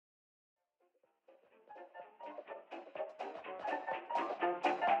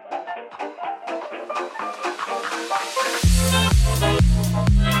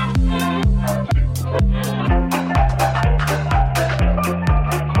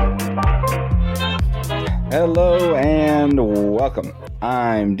Hello and welcome.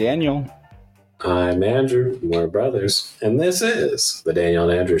 I'm Daniel. I'm Andrew. We're brothers. And this is the Daniel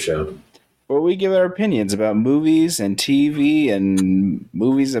and Andrew Show, where we give our opinions about movies and TV and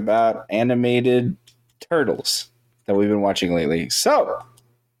movies about animated turtles that we've been watching lately. So,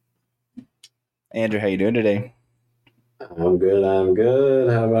 Andrew, how you doing today? I'm good.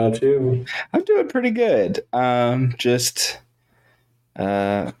 How about you? I'm doing pretty good. Just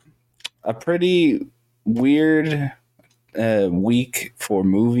a pretty weird week for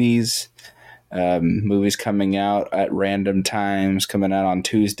movies. Movies coming out at random times, coming out on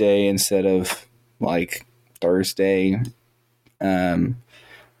Tuesday instead of like Thursday.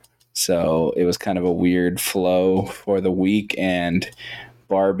 So it was kind of a weird flow for the week, and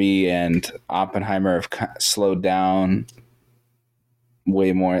Barbie and Oppenheimer have slowed down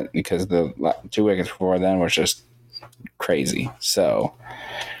way more because the 2 weekends before then was just crazy. So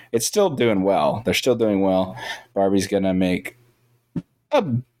it's still doing well. They're still doing well. Barbie's going to make a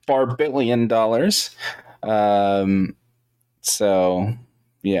 $1 billion. So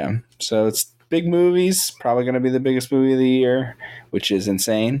yeah. So it's big movies. Probably going to be the biggest movie of the year, which is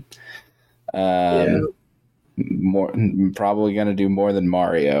insane. More probably going to do more than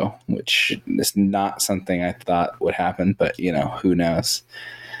Mario, which is not something I thought would happen, but who knows?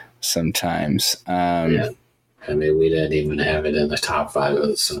 Sometimes. I mean, we didn't even have it in the top 5 of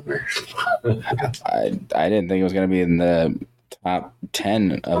the summer. I didn't think it was going to be in the top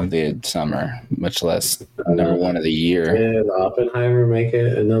 10 of the summer, much less number 1 of the year. Did Oppenheimer make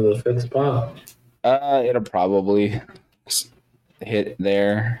it another 5th spot? It'll probably hit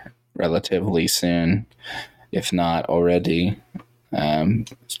there relatively soon, if not already. We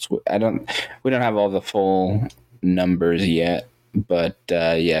don't have all the full numbers yet, but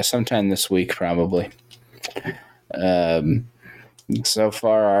sometime this week probably. So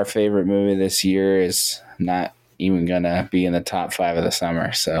far, our favorite movie this year is not even gonna be in the top 5 of the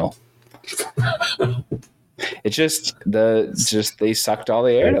summer. So it's just they sucked all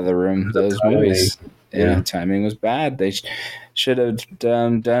the air out of the room. Those movies, timing was bad. They should have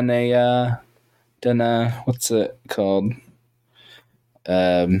done a what's it called?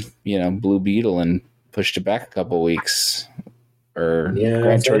 Blue Beetle and pushed it back a couple weeks, or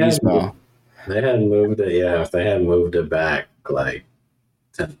Gran Turismo. They had moved it, if they had moved it back like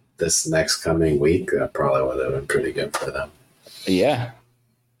to this next coming week, that probably would have been pretty good for them.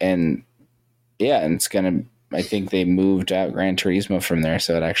 And it's gonna. I think they moved out Gran Turismo from there,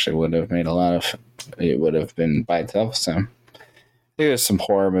 so it actually would have made it would have been by itself. So I think there's some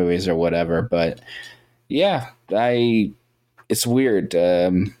horror movies or whatever, but it's weird.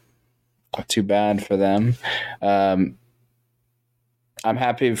 Too bad for them. I'm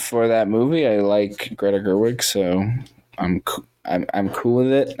happy for that movie. I like Greta Gerwig, so I'm cool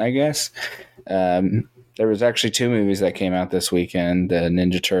with it, I guess. There was actually 2 movies that came out this weekend, the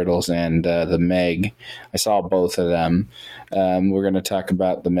Ninja Turtles and the Meg. I saw both of them. We're going to talk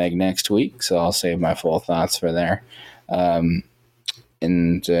about the Meg next week, so I'll save my full thoughts for there. And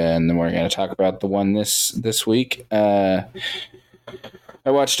then we're going to talk about the one this week. I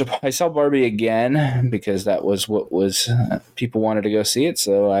saw Barbie again because that was what people wanted to go see it.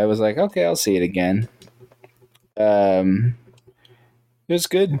 So I was like, okay, I'll see it again. It was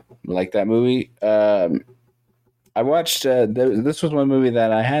good. I like that movie. I watched, this was one movie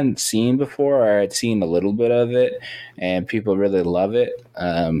that I hadn't seen before, or I'd seen a little bit of it, and people really love it.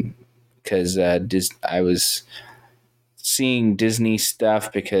 Because I was seeing Disney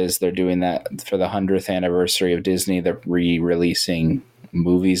stuff because they're doing that for the 100th anniversary of Disney. They're re-releasing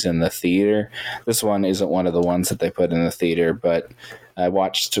movies in the theater. This one isn't one of the ones that they put in the theater, but I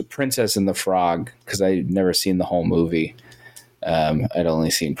watched Princess and the Frog because I'd never seen the whole movie. I'd only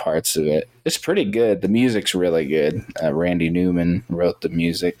seen parts of it. It's pretty good. The music's really good. Randy Newman wrote the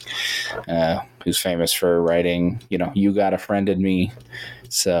music, who's famous for writing, You Got a Friend in Me.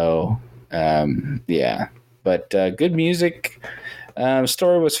 So, but good music.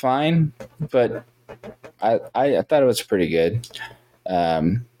 Story was fine, but I thought it was pretty good.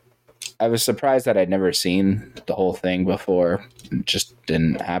 I was surprised that I'd never seen the whole thing before. It just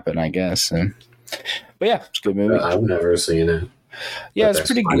didn't happen, I guess. But it's a good movie. I've never seen it. Yeah, it's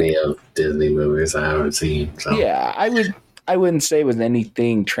pretty good. Plenty of Disney movies I haven't seen. So. Yeah, I wouldn't say it was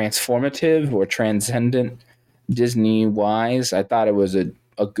anything transformative or transcendent Disney-wise. I thought it was a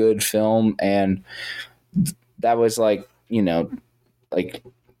good film, and that was like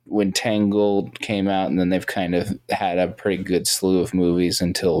when Tangled came out, and then they've kind of had a pretty good slew of movies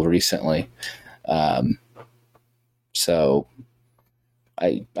until recently. So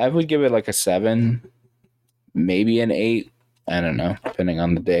I would give it like a 7, maybe an 8. I don't know, depending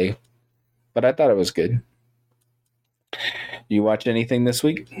on the day. But I thought it was good. You watch anything this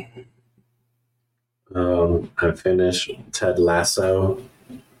week? I finished Ted Lasso.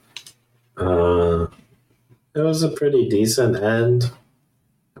 It was a pretty decent end.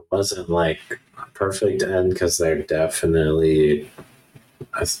 It wasn't like a perfect end because they're definitely.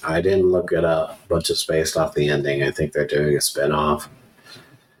 I didn't look it up, but just based off the ending, I think they're doing a spinoff.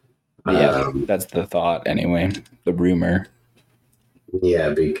 Yeah, that's the thought anyway. The rumor. Yeah,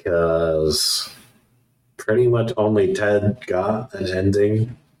 because pretty much only Ted got an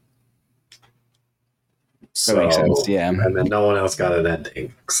ending. So, That makes sense, yeah. And then no one else got an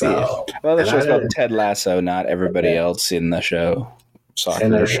ending. So, yeah. Well, the show's called Ted Lasso, not everybody else in the show.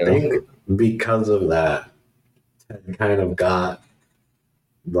 And I think because of that, Ted kind of got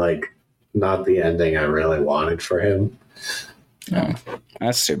like not the ending I really wanted for him. Oh,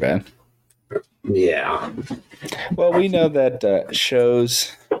 that's too bad. Yeah. Well, we know that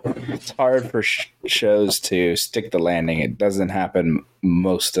shows, it's hard for shows to stick the landing. It doesn't happen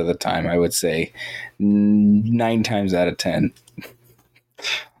most of the time, I would say 9 times out of 10.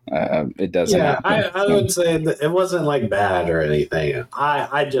 It doesn't happen. I would say that it wasn't like bad or anything.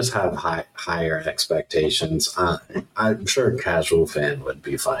 I just have higher expectations. I'm sure a casual fan would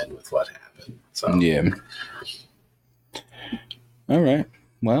be fine with what happened. So yeah. All right.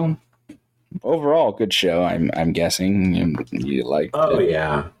 Well, overall, good show. I'm guessing you liked. Oh it.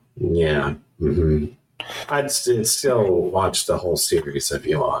 yeah. Mm-hmm. I'd still watch the whole series if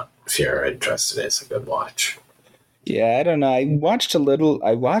you want. If you're interested, it's a good watch. Yeah, I don't know. I watched a little.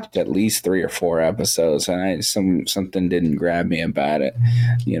 I watched at least 3 or 4 episodes, and something didn't grab me about it.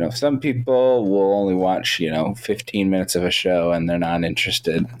 Some people will only watch 15 minutes of a show and they're not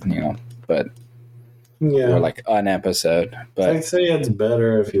interested. But or like an episode. But I'd say it's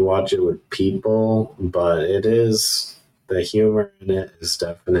better if you watch it with people. But the humor in it is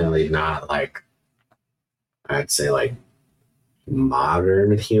definitely not like I'd say like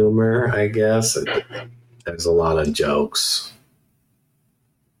modern humor. I guess there's a lot of jokes,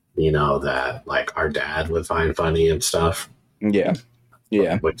 that like our dad would find funny and stuff. Yeah.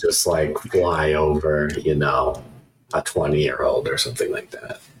 Would just like fly over, a 20-year-old or something like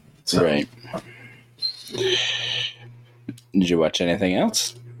that. So, right. Did you watch anything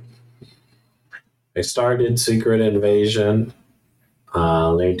else? I started Secret Invasion.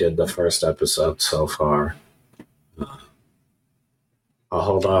 They did the first episode so far. I'll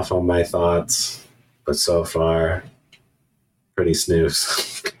hold off on my thoughts, but so far, pretty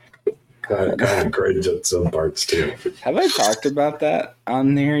snooze. kind of cringe at some parts too. Have I talked about that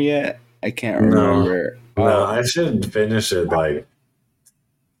on here yet? I can't remember. No, I should finish it like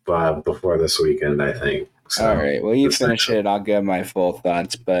before this weekend, I think. So, all right. Well, you finish it. I'll give my full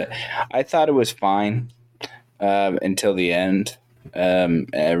thoughts, but I thought it was fine until the end.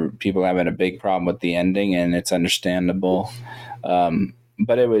 People having a big problem with the ending, and it's understandable.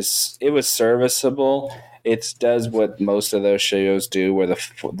 But it was serviceable. It does what most of those shows do, where the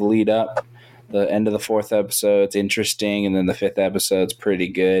lead up, the end of the 4th episode's interesting, and then the 5th episode's pretty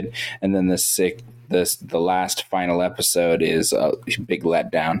good, and then the last final episode is a big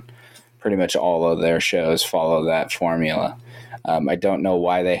letdown. Pretty much all of their shows follow that formula. I don't know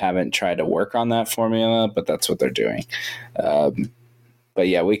why they haven't tried to work on that formula, but that's what they're doing. But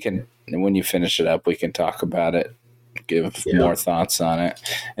yeah, we can, when you finish it up, we can talk about it, give more thoughts on it,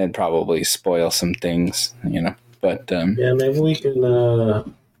 and probably spoil some things, But maybe we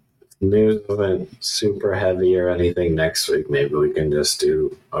can. News isn't super heavy or anything next week. Maybe we can just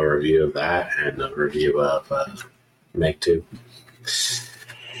do a review of that and a review of Meg 2.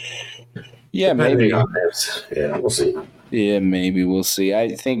 Yeah, maybe. Yeah, we'll see. Yeah, maybe we'll see.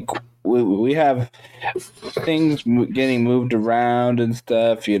 I think we have things getting moved around and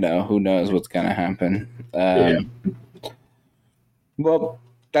stuff. Who knows what's going to happen. Well,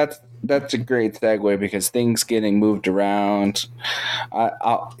 that's a great segue because things getting moved around.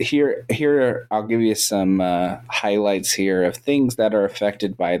 I'll give you some highlights here of things that are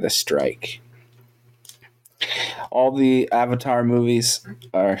affected by the strike. All the Avatar movies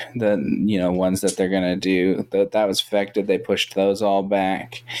are the ones that they're gonna do. That was affected. They pushed those all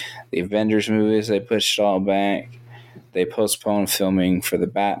back. The Avengers movies they pushed all back. They postponed filming for the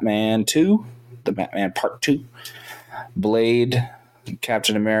Batman 2, the Batman Part 2, Blade,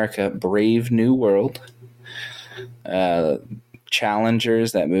 Captain America: Brave New World,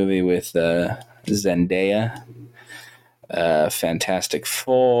 Challengers, that movie with Zendaya. Fantastic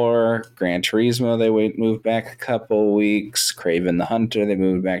Four, Gran Turismo, they moved back a couple weeks. Kraven the Hunter, they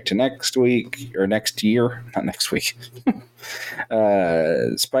moved back to next week, or next year, not next week.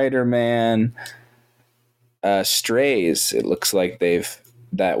 Spider-Man, Strays, it looks like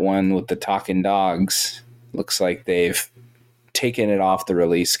that one with the talking dogs, looks like they've taken it off the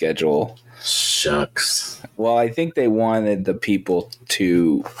release schedule. Shucks. Well, I think they wanted the people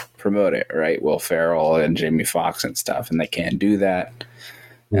to promote it, right? Will Ferrell and Jamie Foxx and stuff, and they can't do that.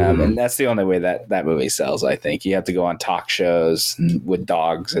 And that's the only way that movie sells, I think. You have to go on talk shows with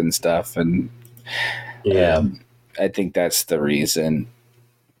dogs and stuff, and I think that's the reason.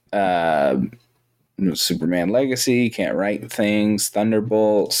 Superman Legacy, Can't Write Things,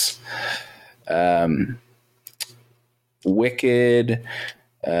 Thunderbolts, Wicked,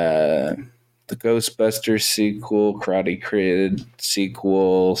 the Ghostbusters sequel, Karate Kid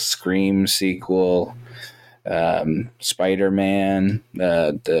sequel, Scream sequel, Spider-Man,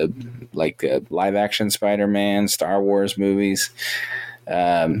 the live action Spider-Man, Star Wars movies.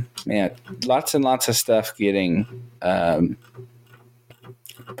 Lots and lots of stuff getting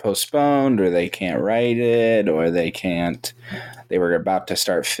postponed, or they can't write it, or they were about to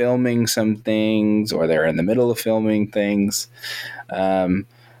start filming some things, or they're in the middle of filming things.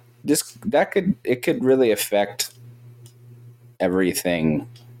 It could really affect everything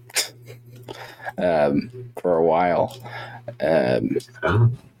for a while.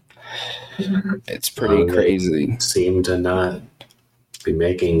 It's pretty crazy. Seem to not be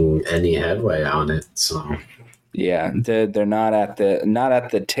making any headway on it, so yeah, they're not at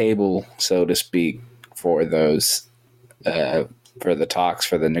the table, so to speak, for those for the talks,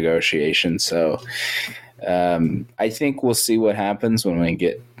 for the negotiations. So I think we'll see what happens when we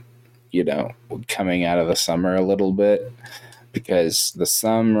get, coming out of the summer a little bit, because the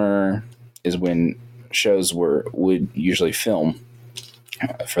summer is when shows would usually film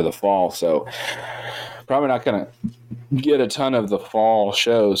for the fall. So probably not going to get a ton of the fall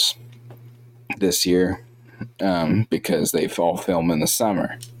shows this year because they fall film in the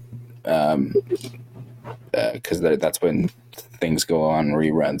summer. Because that's when things go on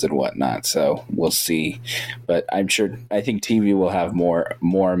reruns and whatnot. So we'll see. But I think TV will have more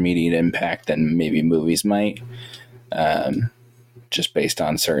immediate impact than maybe movies might, just based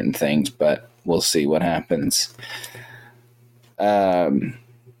on certain things. But we'll see what happens.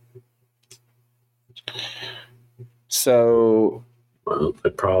 So, well,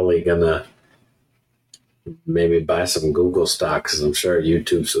 they're probably gonna maybe buy some Google stock, because I'm sure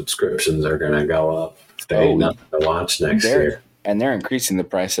YouTube subscriptions are gonna go up. There ain't nothing to watch next year. And they're increasing the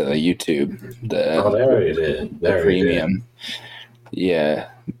price of the YouTube. They already did. The premium. Yeah.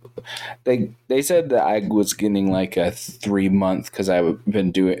 They said that I was getting like a 3-month, because I've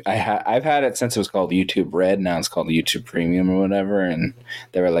been doing. I've had it since it was called YouTube Red. Now it's called YouTube Premium or whatever. And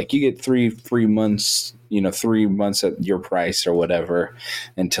they were like, you get 3 months. 3 months at your price or whatever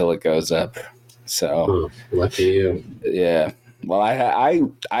until it goes up. So lucky you. Yeah. Well,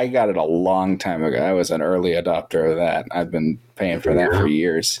 I got it a long time ago. I was an early adopter of that. I've been paying for that for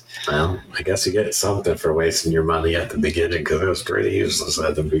years. Well, I guess you get something for wasting your money at the beginning, because it was pretty useless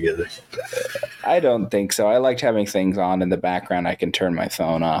at the beginning. I don't think so. I liked having things on in the background. I can turn my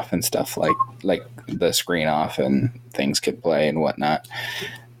phone off and stuff, like the screen off, and things could play and whatnot.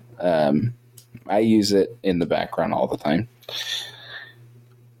 I use it in the background all the time.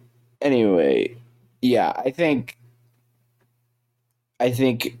 Anyway, yeah, I think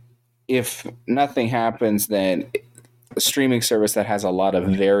if nothing happens, then a streaming service that has a lot of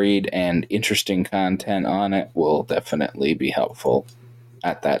varied and interesting content on it will definitely be helpful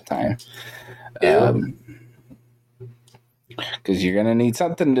at that time. Because you're going to need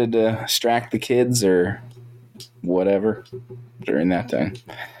something to distract the kids or whatever during that time.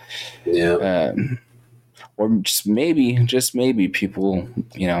 Yeah. Or just maybe people,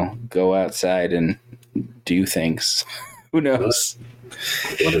 go outside and do things. Who knows?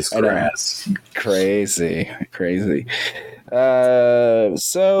 What is grass? Crazy.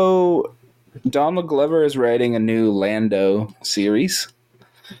 So Donald Glover is writing a new Lando series.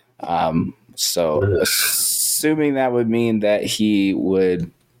 So assuming that would mean that he would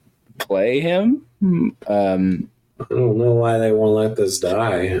play him. I don't know why they won't let this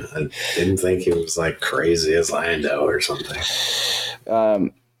die. I didn't think he was like crazy as Lando or something.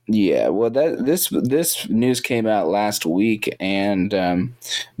 Yeah, well, this news came out last week, and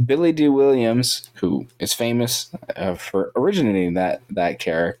Billy D. Williams, who is famous for originating that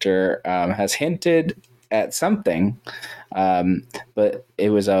character, has hinted at something, but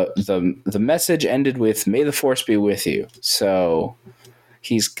it was the message ended with "May the Force be with you." So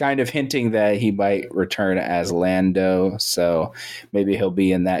he's kind of hinting that he might return as Lando, so maybe he'll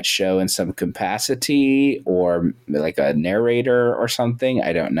be in that show in some capacity or like a narrator or something.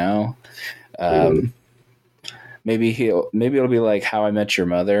 I don't know. Maybe it'll be like How I Met Your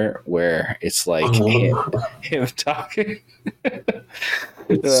Mother, where it's like him talking.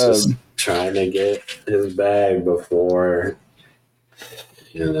 It's just trying to get his bag before,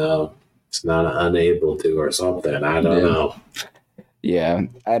 it's not unable to or something. I don't know. Yeah,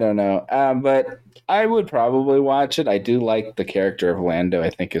 I don't know. But I would probably watch it. I do like the character of Lando. I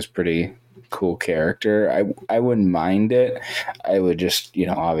think is pretty cool character. I wouldn't mind it. I would just,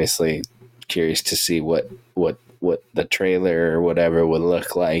 obviously curious to see what the trailer or whatever would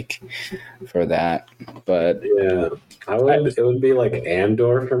look like for that. But yeah, it would be like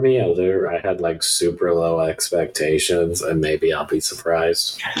Andor for me. I had like super low expectations, and maybe I'll be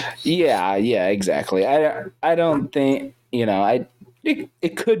surprised. Yeah, exactly. I don't think,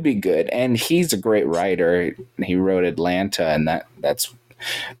 it could be good, and he's a great writer. He wrote Atlanta, and that's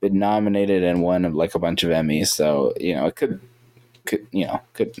been nominated and won like a bunch of Emmys. So it could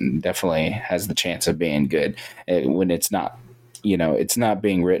definitely has the chance of being good when it's not. It's not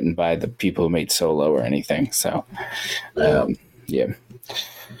being written by the people who made Solo or anything. So, yeah.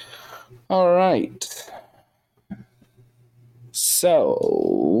 All right. So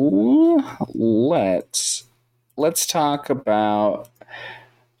let's talk about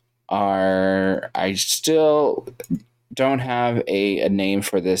I still don't have a name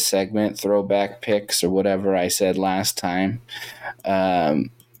for this segment, throwback picks or whatever I said last time.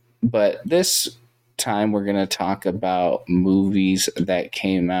 But this time we're going to talk about movies that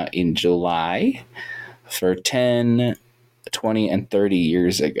came out in July for 10, 20, and 30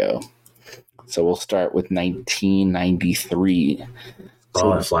 years ago. So we'll start with 1993.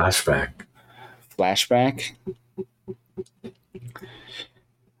 Oh, a flashback. Flashback?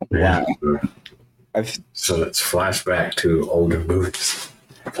 Yeah. Wow. So it's flashback to older movies.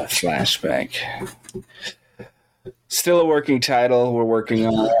 A flashback. Still a working title. We're working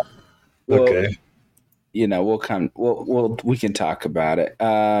on it. Okay. We can talk about it.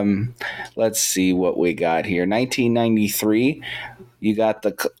 Let's see what we got here. 1993. You got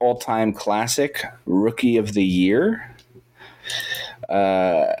the all-time classic Rookie of the Year.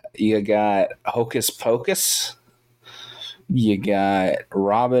 You got Hocus Pocus. You got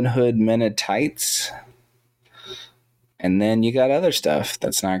Robin Hood Men in Tights. And then you got other stuff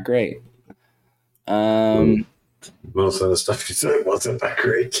that's not great. Most of the stuff you said wasn't that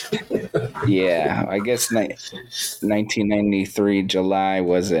great. Yeah, I guess 1993 July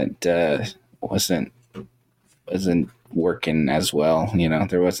wasn't working as well.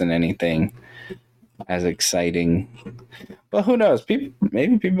 There wasn't anything as exciting. But who knows?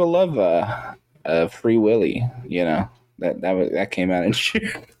 Maybe people love Free Willy. That came out in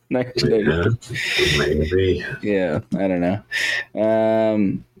June. Yeah, maybe. Yeah, I don't know.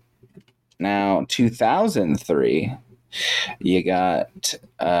 Now 2003, you got.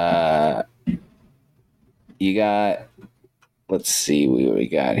 Let's see what we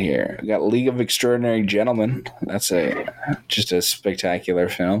got here. We got League of Extraordinary Gentlemen. That's just a spectacular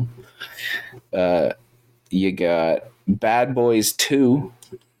film. You got Bad Boys 2.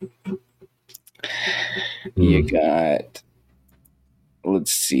 You got,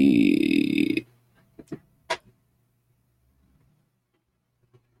 let's see.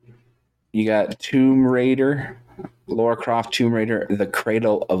 You got Tomb Raider, Lara Croft Tomb Raider, The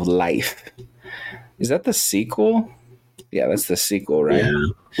Cradle of Life. Is that the sequel? Yeah, that's the sequel, right?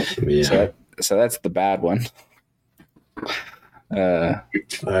 Yeah. So that's the bad one. I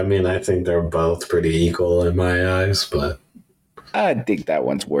think they're both pretty equal in my eyes, but I think that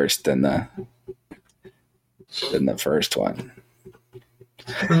one's worse than the first one.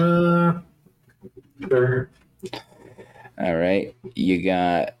 Sure. All right, you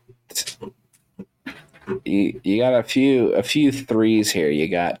got a few threes here. You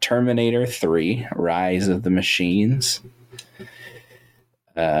got Terminator 3, Rise of the Machines.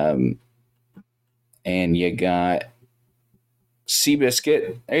 And you got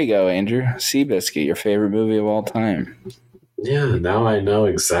Seabiscuit. There you go, Andrew. Seabiscuit, your favorite movie of all time. Yeah, now I know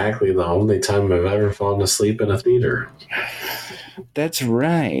exactly the only time I've ever fallen asleep in a theater. That's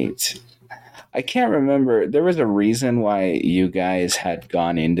right. I can't remember. There was a reason why you guys had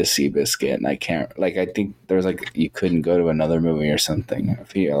gone into Seabiscuit, and I think there was you couldn't go to another movie or something. I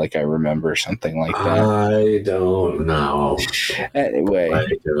feel like I remember something like that. I don't know. Anyway. Why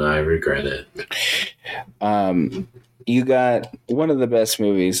did I regret it? You got one of the best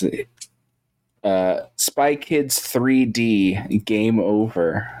movies, Spy Kids 3D Game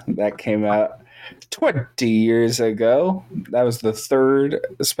Over. That came out 20 years ago. That was the third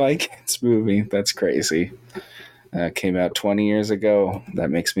Spy Kids movie. That's crazy. Came out 20 years ago. That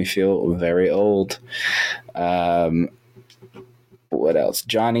makes me feel very old. What else?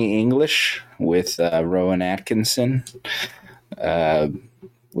 Johnny English with Rowan Atkinson,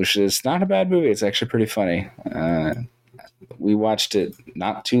 which is not a bad movie. It's actually pretty funny. We watched it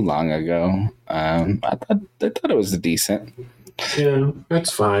not too long ago. I thought it was decent. Yeah,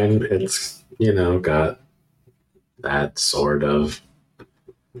 it's fine. It's, got that sort of,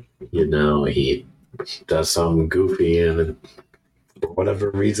 he does something goofy and for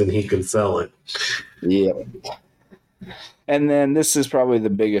whatever reason he can sell it. Yep. And then this is probably the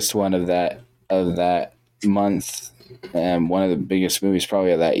biggest one of that month. One of the biggest movies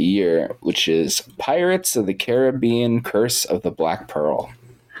probably of that year, which is Pirates of the Caribbean: Curse of the Black Pearl.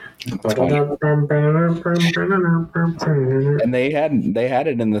 And they had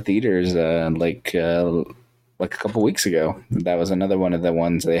it in the theaters like a couple weeks ago. That was another one of the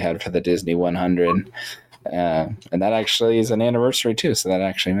ones they had for the Disney 100, and that actually is an anniversary too, so that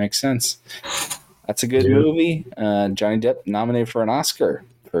actually makes sense. That's a good movie. Johnny Depp nominated for an Oscar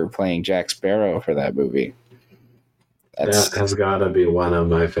for playing Jack Sparrow for that movie. That has got to be one of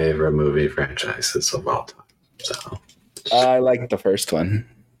my favorite movie franchises of all time. So I like the first one.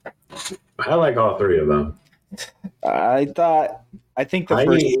 I like all three of them. I think the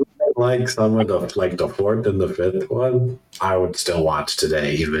first. Like some of the fourth and the fifth one, I would still watch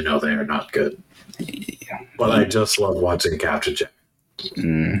today, even though they are not good. But I just love watching Captain Jack.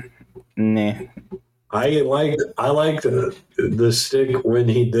 Nah. I liked the stick when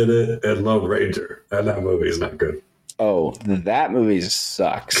he did it in Lone Ranger, and that movie's not good. Oh, that movie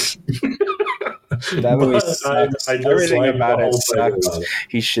sucks. That movie sucks. Everything about it sucks.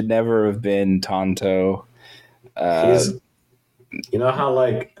 He should never have been Tonto. You know how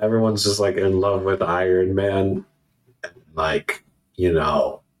like everyone's just like in love with Iron Man, like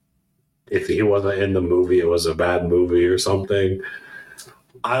if he wasn't in the movie, it was a bad movie or something.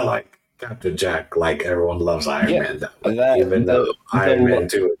 I like Captain Jack, like everyone loves Iron Man, even though Iron Man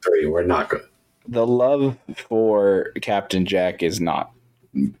 2 and 3 were not good. The love for Captain Jack is not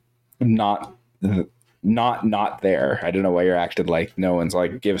there. I don't know why you're acting like no one's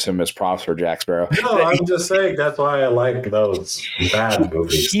like gives him his props for Jack Sparrow. No, I'm just saying that's why I like those bad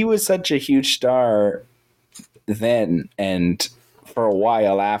movies. He was such a huge star then and for a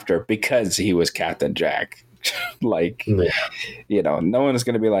while after because he was Captain Jack. Like, no one's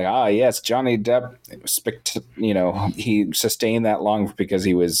going to be like, yes, Johnny Depp, he sustained that long because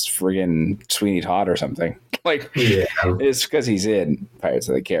he was friggin' Sweeney Todd or something. Like, it's because he's in Pirates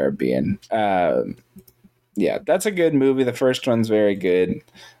of the Caribbean. That's a good movie. The first one's very good.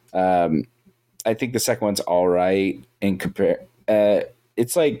 I think the second one's all right.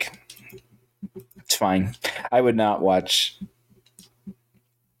 It's like, it's fine. I would not watch.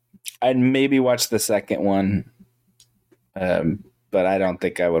 I'd maybe watch the second one, but I don't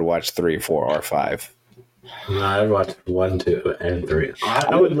think I would watch 3, 4, or 5. No, I'd watch 1, 2, and 3.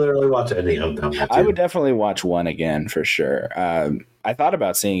 I would literally watch any of them. I would definitely watch 1 again for sure. I thought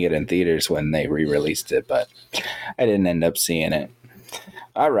about seeing it in theaters when they re-released it, but I didn't end up seeing it.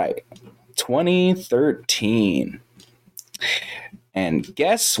 All right, 2013. And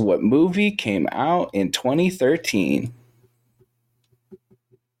guess what movie came out in 2013?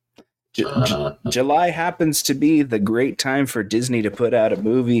 July happens to be the great time for Disney to put out a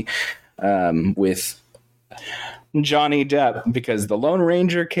movie with Johnny Depp because The Lone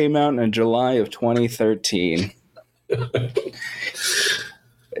Ranger came out in July of 2013. It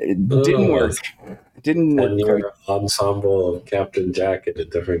didn't work. It didn't work. And your ensemble of Captain Jack and a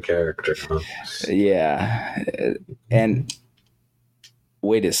different character, huh? Yeah. And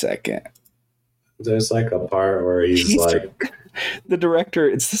wait a second. There's like a part where he's like... The director,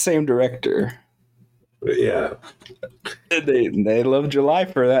 it's the same director. Yeah. They love July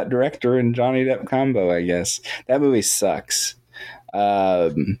for that director and Johnny Depp combo, I guess. That movie sucks.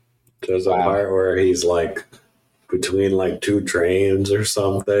 There's a part where he's like between like 2 trains or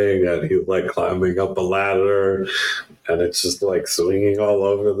something, and he's like climbing up a ladder, and it's just like swinging all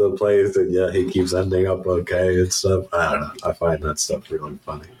over the place, and he keeps ending up okay and stuff. I don't know. I find that stuff really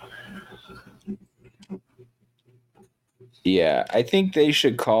funny. Yeah, I think they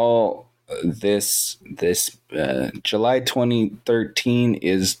should call this July 2013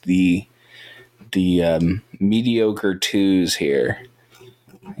 is the mediocre 2s here.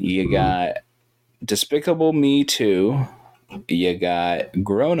 You got Despicable Me 2, you got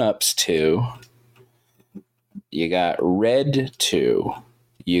Grown Ups 2, you got Red 2,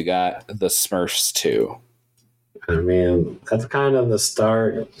 you got The Smurfs 2. I mean, that's kind of the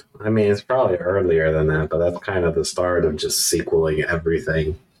start. I mean, it's probably earlier than that, but that's kind of the start of just sequeling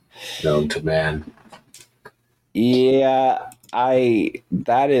everything known to man. Yeah,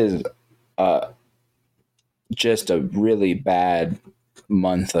 that is just a really bad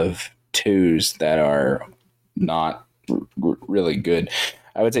month of twos that are not really good.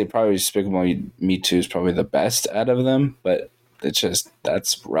 I would say probably Despicable Me 2 is probably the best out of them, but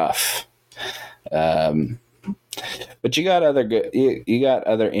that's rough. But you got other good, you got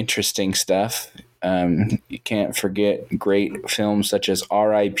other interesting stuff. You can't forget great films such as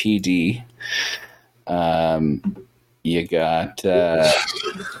R.I.P.D. You got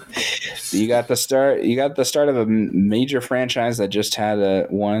you got the start of a major franchise that just had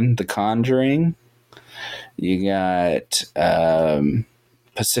one, The Conjuring. You got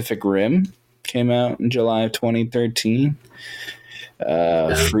Pacific Rim came out in July of 2013.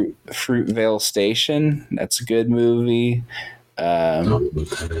 Fruitvale Station, that's a good movie. I don't know what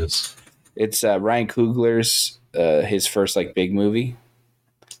that is. It's Ryan Coogler's his first like big movie.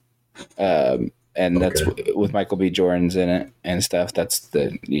 And that's with Michael B. Jordan's in it and stuff. That's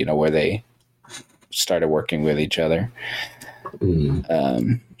the where they started working with each other.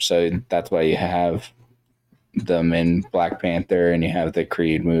 So that's why you have them in Black Panther and you have the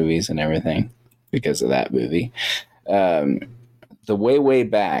Creed movies and everything because of that movie. The way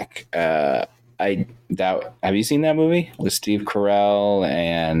back, have you seen that movie with Steve Carell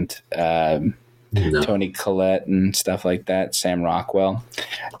and No. Toni Collette and stuff like that? Sam Rockwell.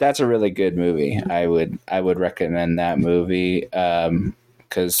 That's a really good movie. I would recommend that movie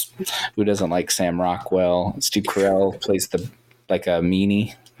because who doesn't like Sam Rockwell? Steve Carell plays like a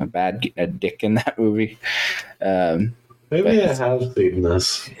meanie, a dick in that movie. Maybe I have seen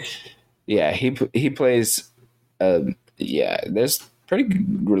this. Yeah, he plays. There's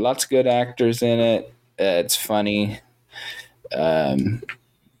lots of good actors in it. It's funny. I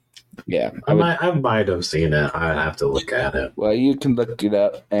might have seen it. I'd have to look at it. Well, you can look it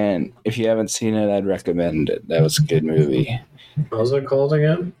up, and if you haven't seen it, I'd recommend it. That was a good movie. What was it called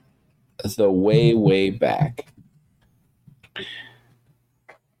again? The Way Back.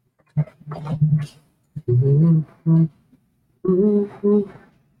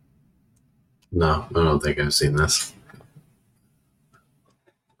 No, I don't think I've seen this.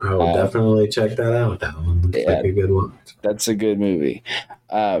 I will definitely check that out. That one looks like a good one. That's a good movie.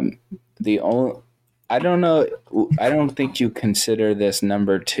 I don't know. I don't think you consider this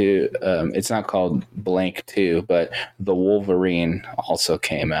number 2. It's not called blank 2, but The Wolverine also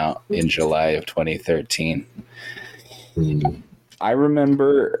came out in July of 2013. I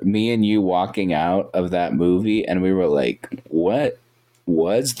remember me and you walking out of that movie and we were like, what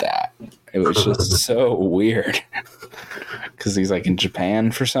was that? It was just so weird because he's like in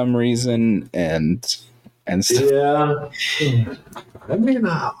Japan for some reason and stuff. Yeah. I mean,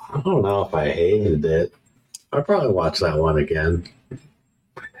 I don't know if I hated it. I'd probably watch that one again.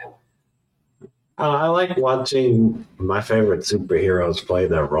 I like watching my favorite superheroes play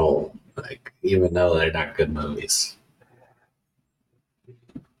their role, like even though they're not good movies.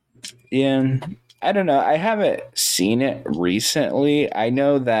 Yeah, I don't know. I haven't seen it recently. I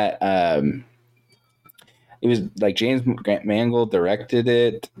know that it was like James Mangold directed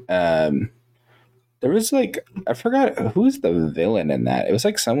it. There was like, I forgot who's the villain in that. It was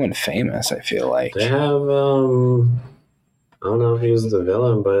like someone famous, I feel like. They have, I don't know if he was the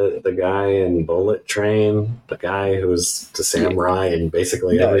villain, but the guy in Bullet Train, the guy who's the samurai and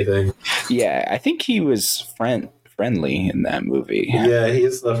basically everything. Yeah, I think he was friendly in that movie. Yeah,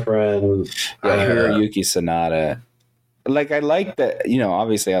 he's the friend. Yeah, Hiroyuki Sanada. Like, I like that,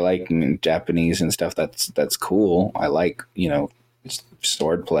 obviously I like Japanese and stuff. That's cool. I like,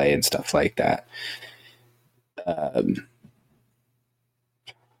 swordplay and stuff like that.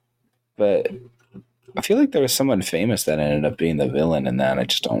 But I feel like there was someone famous that ended up being the villain in that. I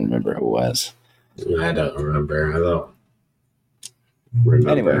just don't remember who it was. I don't remember. I don't remember.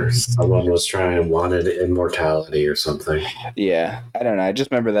 Anyway, someone was wanted immortality or something. Yeah, I don't know. I just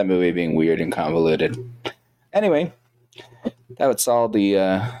remember that movie being weird and convoluted. Anyway, that's all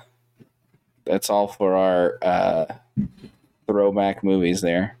for our throwback movies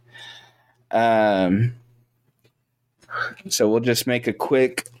there. So we'll just make a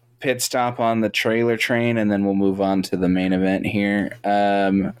quick pit stop on the trailer train and then we'll move on to the main event here.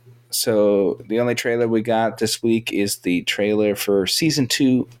 So the only trailer we got this week is the trailer for season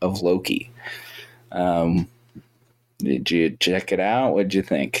 2 of Loki. Did you check it out? What'd you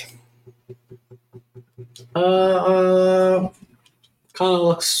think? Kind of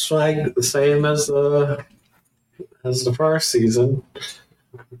looks like the same as the first season.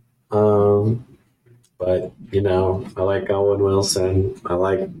 But I like Owen Wilson. I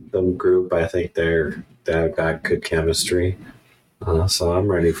like the group. I think they've got good chemistry. So I'm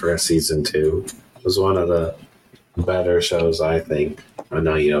ready for a season 2. It was one of the better shows, I think. I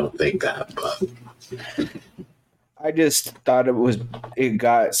know you don't think that, but I just thought it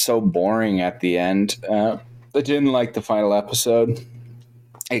got so boring at the end. I didn't like the final episode.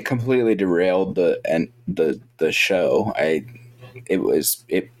 It completely derailed the show. It was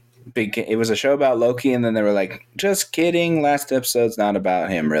a show about Loki, and then they were like, just kidding, last episode's not about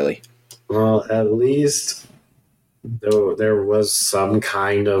him, really. well, at least there was some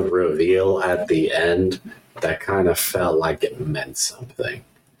kind of reveal at the end that kind of felt like it meant something.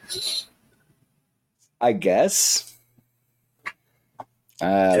 I guess.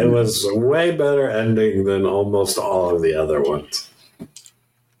 It was a way better ending than almost all of the other ones.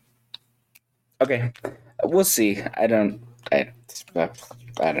 Okay, we'll see. I don't know.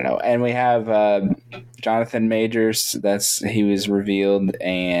 And we have Jonathan Majors. He was revealed,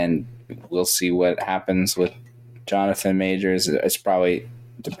 and we'll see what happens with Jonathan Majors. It's probably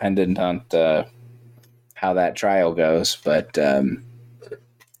dependent on how that trial goes, but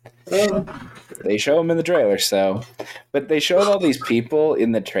they show him in the trailer. But they showed all these people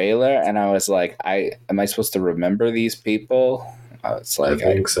in the trailer, and I was like, am I supposed to remember these people? It's like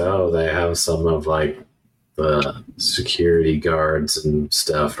I think so. They have some of like the security guards and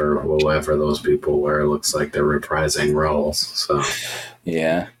stuff, or whoever those people were. It looks like they're reprising roles. So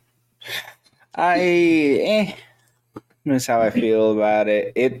yeah, that's how I feel about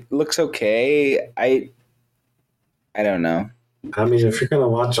it. It looks okay. I don't know. I mean, if you're gonna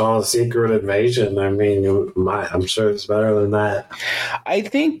watch all of Secret Invasion, I mean, I'm sure it's better than that. I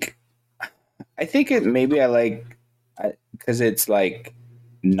think it maybe I like because it's like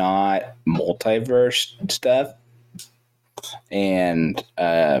not multiverse stuff, and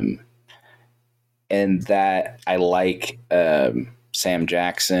that I like Sam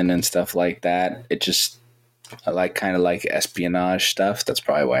Jackson and stuff like that. I kind of like espionage stuff. That's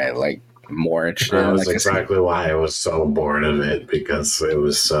probably why I like more interested. That was exactly why I was so bored of it, because it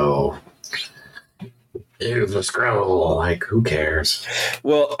was a scroll. Like, who cares?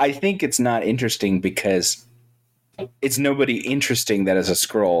 Well, I think it's not interesting because it's nobody interesting that is a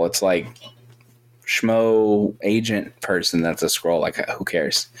scroll. It's like schmo agent person that's a scroll. Like, who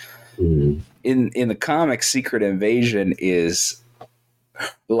cares? In the comics, Secret Invasion is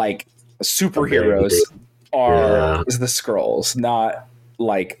like superheroes is the scrolls, not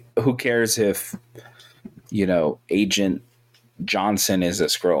like who cares if Agent Johnson is a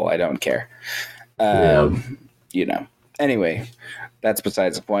scroll. I don't care. Anyway, that's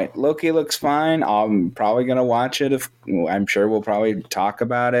besides the point. Loki looks fine. I'm probably gonna watch it. I'm sure we'll probably talk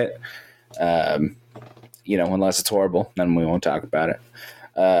about it. Unless it's horrible, then we won't talk about it.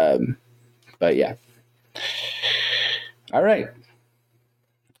 But yeah. All right.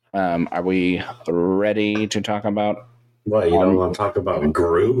 Are we ready to talk about? What, you don't want to talk about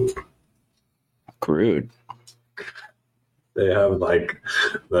Groot? Groot. They have that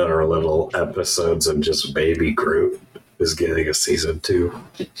are little episodes of just baby Groot is getting a season 2.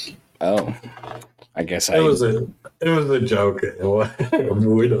 Oh, I guess it was a joke.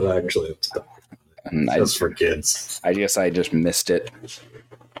 We don't actually have stuff. Just for kids. I guess I just missed it.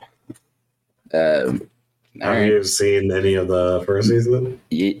 Have you seen any of the first season?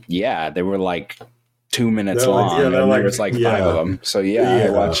 Yeah, they were like 2 minutes long. And there was like 5 of them. So I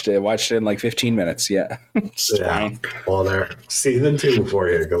watched it in like 15 minutes. Yeah. Fine. Well, they're season 2 for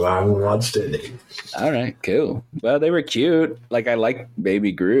you because I haven't watched it. All right, cool. Well, they were cute. Like, I like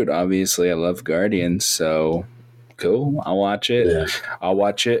Baby Groot. Obviously, I love Guardians. So cool. I'll watch it. Yeah. I'll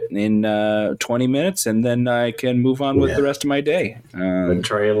watch it in 20 minutes, and then I can move on with the rest of my day. The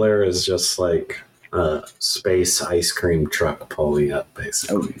trailer is just like a space ice cream truck pulling up,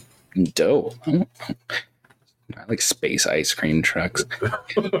 basically. Oh, dope. I like space ice cream trucks.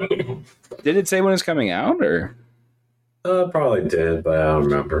 Did it say when it's coming out, or? Probably did, but I don't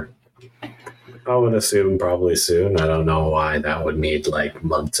remember. I would assume probably soon. I don't know why that would need like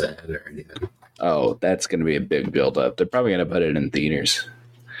months ahead or anything. Oh, that's going to be a big build-up. They're probably going to put it in theaters.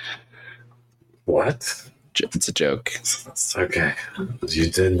 What? It's a joke. It's okay. You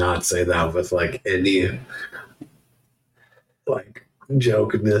did not say that with like any like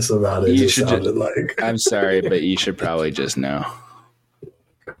jokeness about it. You should sounded like. I'm sorry, but you should probably just know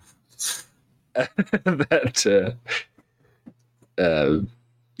that.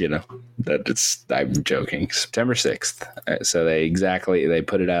 That it's. I'm joking. September 6th. So they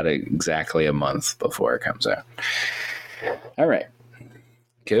put it out exactly a month before it comes out. All right.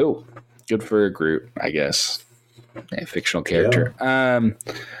 Cool. Good for Groot, I guess. A fictional character. Yeah.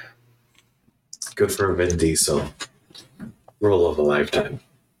 Good for Vin Diesel. Role of a lifetime.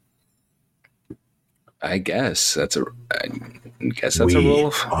 I guess that's a We role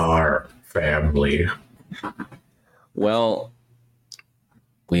of are family. Well,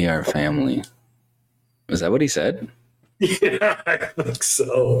 we are family. Is that what he said? Yeah, I think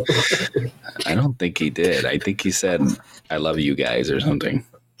so. I don't think he did. I think he said, "I love you guys" or something.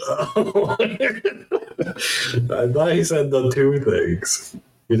 I thought he said the two things.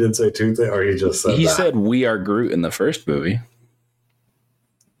 He didn't say two things, or he just said He that? said, "We are Groot" in the first movie.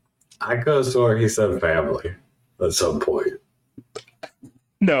 I could have sworn he said family at some point.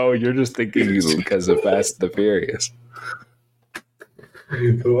 No, you're just thinking because of Fast and the Furious.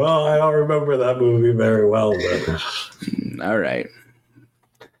 Well, I don't remember that movie very well, but All right.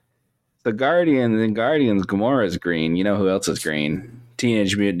 The Guardians, Gamora is green. You know who else is green?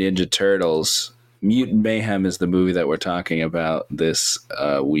 Teenage Mutant Ninja Turtles. Mutant Mayhem is the movie that we're talking about this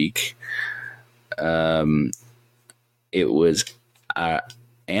week. It was an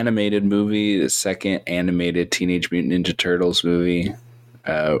animated movie, the second animated Teenage Mutant Ninja Turtles movie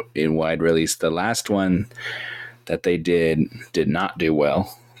in wide release. The last one that they did not do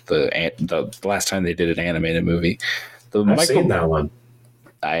well. The last time they did an animated movie. I've seen that one.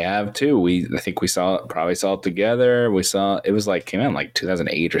 I have too. I think we probably saw it together. It was like came out in like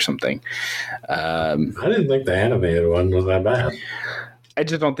 2008 or something. I didn't think the animated one was that bad. I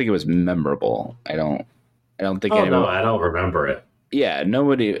just don't think it was memorable. I don't think no, I don't remember it. Yeah,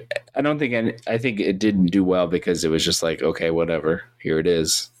 nobody. I don't think. I think it didn't do well because it was just like, okay, whatever. Here it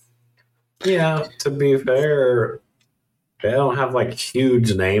is. Yeah, to be fair, they don't have like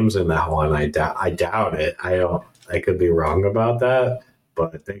huge names in that one. I doubt it. I could be wrong about that,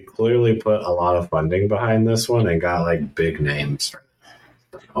 but they clearly put a lot of funding behind this one and got like big names.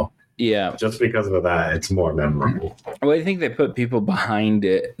 So, yeah, just because of that, it's more memorable. Well, I think they put people behind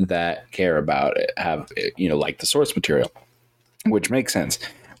it that care about it, have like the source material, which makes sense.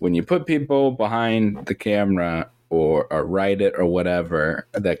 When you put people behind the camera or write it or whatever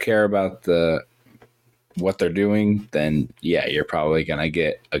that care about what they're doing, then yeah, you're probably gonna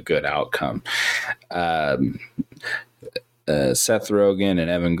get a good outcome. Seth Rogen and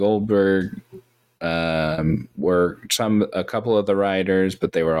Evan Goldberg were a couple of the writers,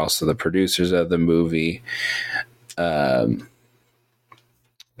 but they were also the producers of the movie. So,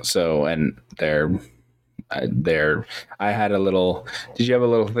 and they're I had a little. Did you have a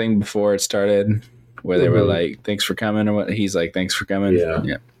little thing before it started where they were like, "Thanks for coming," or what? He's like, "Thanks for coming."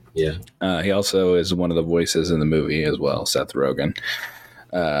 Yeah. He also is one of the voices in the movie as well, Seth Rogen.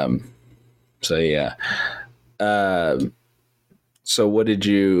 So yeah. So what did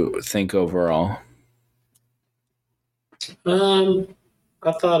you think overall? I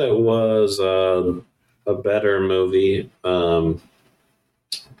thought it was a better movie. I'm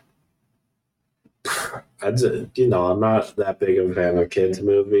not that big of a fan of kids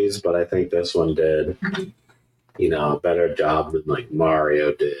movies, but I think this one did, a better job than like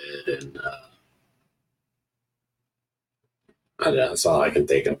Mario did, and that's all I can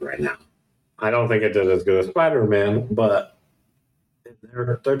think of right now. I don't think it did as good as Spider-Man, but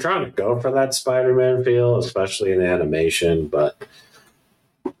they're trying to go for that Spider-Man feel, especially in animation. But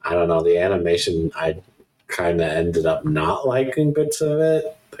I don't know, the animation I kind of ended up not liking bits of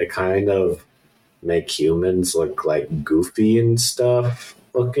it. They kind of make humans look like goofy and stuff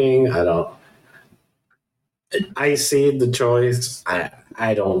looking. I see the choice.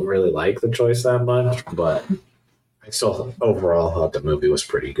 I don't really like the choice that much, but I still overall thought the movie was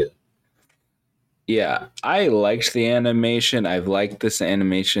pretty good. Yeah, I liked the animation. I've liked this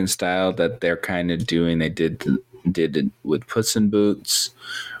animation style that they're kind of doing. They did it with Puss in Boots,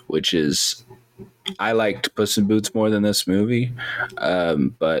 which is I liked Puss in Boots more than this movie,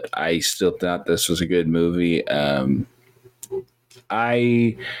 but I still thought this was a good movie.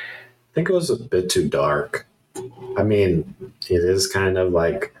 I think it was a bit too dark. I mean, it is kind of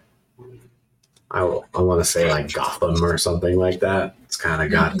like I want to say like Gotham or something like that. It's kind of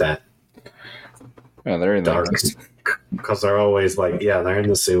got that they're in dark because they're always like, they're in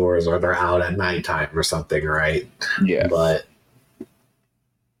the sewers or they're out at nighttime or something, right? Yeah, but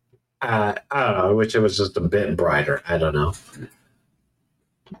I don't know. I wish it was just a bit brighter. I don't know.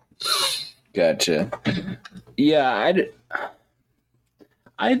 Gotcha. Yeah,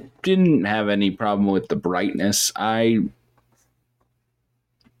 I didn't have any problem with the brightness.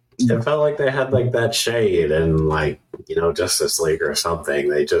 It felt like they had like that shade and like, Justice League or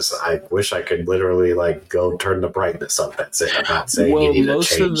something. I wish I could literally like go turn the brightness up. That's it. I'm not saying you need to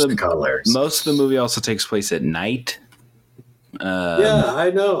change the colors. Most of the movie also takes place at night. Yeah, I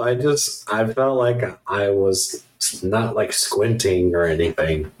know. I felt like I was It's not like squinting or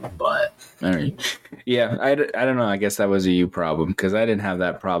anything, but All right. Yeah, I don't know. I guess that was a you problem because I didn't have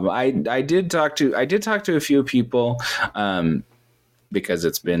that problem. I did talk to a few people because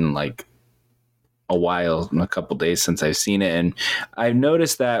it's been like a while, a couple days since I've seen it, and I've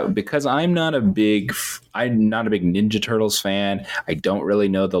noticed that because I'm not a big Ninja Turtles fan. I don't really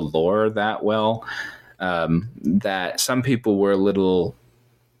know the lore that well. That some people were a little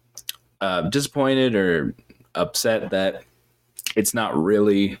disappointed or upset that it's not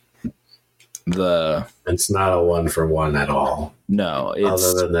really it's not a one for one at all. No, Other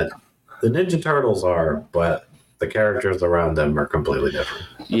it's than that, the Ninja Turtles are, but the characters around them are completely different.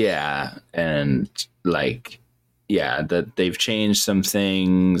 yeah, and like that they've changed some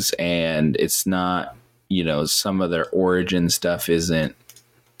things, and it's not some of their origin stuff isn't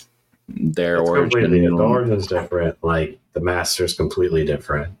their It's origin. completely the origin's different. Like the master's completely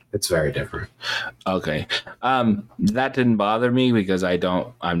different. It's very different. Okay. That didn't bother me because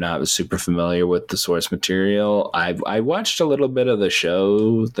I'm not super familiar with the source material. I watched a little bit of the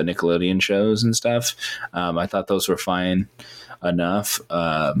show, the Nickelodeon shows and stuff. I thought those were fine enough.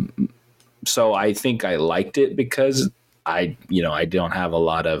 So I think I liked it because I don't have a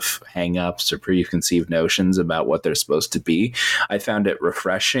lot of hang-ups or preconceived notions about what they're supposed to be. I found it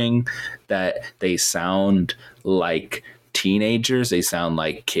refreshing that they sound like teenagers. They sound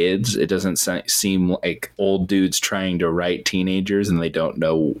like kids. It doesn't seem like old dudes trying to write teenagers and they don't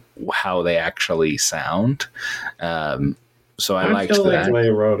know how they actually sound. So I liked feel that. like they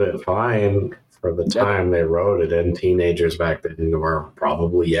wrote it fine for the time they wrote it, and teenagers back then were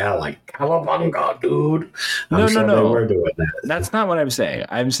probably like cowabunga, dude. No. They were doing that. That's not what I'm saying.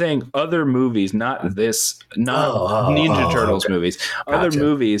 I'm saying other movies, not Ninja Turtles movies. Gotcha. Other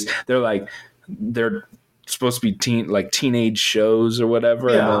movies, they're supposed to be teenage shows or whatever.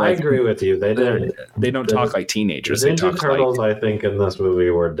 Yeah, I agree with you. They don't talk like teenagers. The Ninja Turtles, I think, in this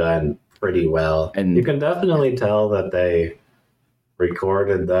movie were done pretty well, and you can definitely tell that they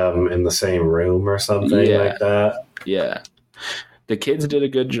recorded them in the same room or something like that. Yeah. The kids did a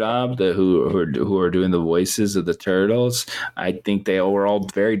good job. Who are doing the voices of the turtles. I think they were all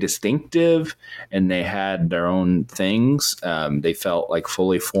very distinctive, and they had their own things. They felt like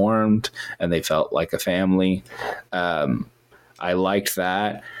fully formed, and they felt like a family. I liked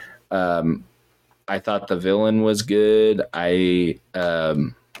that. I thought the villain was good.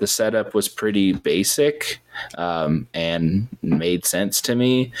 The setup was pretty basic and made sense to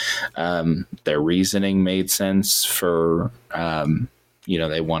me. Their reasoning made sense for,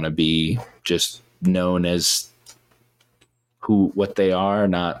 they want to be just known as what they are,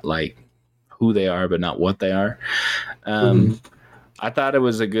 not like who they are, but not what they are. I thought it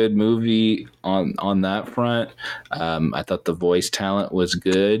was a good movie on that front. I thought the voice talent was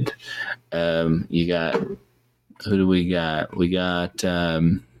good. You got, who do we got? We got,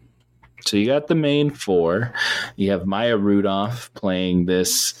 so you got the main four. You have Maya Rudolph playing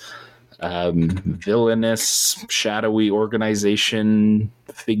this villainous, shadowy organization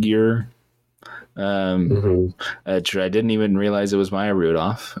figure. I didn't even realize it was Maya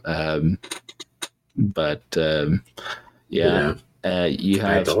Rudolph. But you have.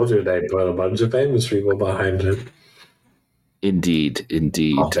 I told you they put a bunch of famous people behind it. Indeed.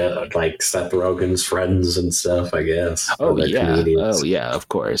 Like Seth Rogen's friends and stuff, I guess. Oh yeah. Comedians. Oh yeah, of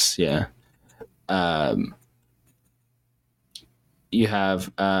course. Yeah. You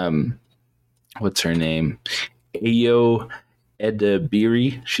have what's her name? Ayo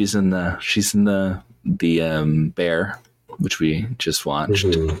Edebiri. She's in the Bear, which we just watched.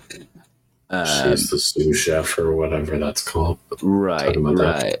 She's the sous chef or whatever that's called.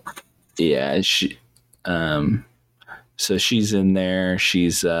 Right. Yeah. She. So she's in there.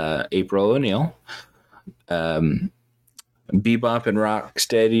 She's April O'Neil. Bebop and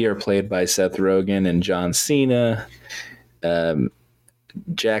Rocksteady are played by Seth Rogen and John Cena.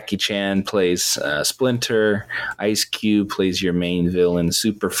 Jackie Chan plays Splinter. Ice Cube plays your main villain,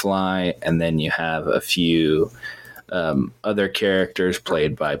 Superfly. And then you have a few other characters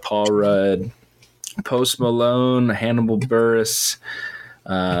played by Paul Rudd, Post Malone, Hannibal Buress,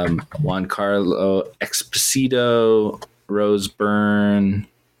 Juan Carlo Esposito, Rose Byrne,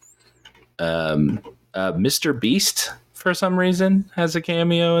 Mr. Beast for some reason has a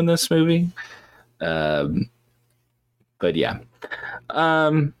cameo in this movie. But yeah.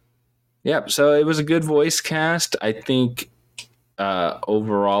 So it was a good voice cast. I think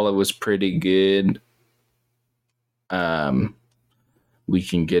overall it was pretty good. We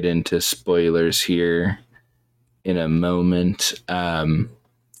can get into spoilers here in a moment.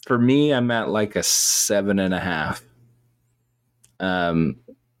 For me, I'm at like a 7.5.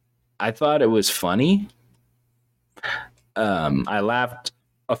 I thought it was funny. I laughed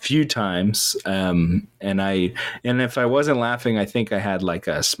a few times, and if I wasn't laughing, I think I had like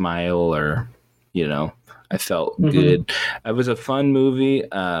a smile, or I felt Mm-hmm. good. It was a fun movie.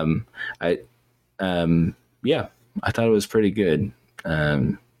 I yeah, I thought it was pretty good.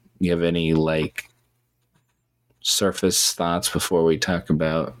 You have any like surface thoughts before we talk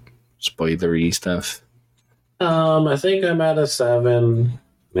about spoilery stuff? I think I'm at a 7.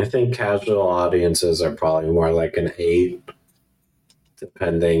 I think casual audiences are probably more like an 8,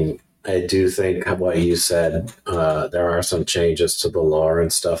 depending. I do think what you said, there are some changes to the lore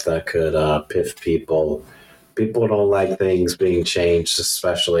and stuff that could piff people. People don't like things being changed,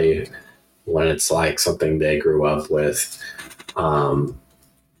 especially when it's like something they grew up with. Um,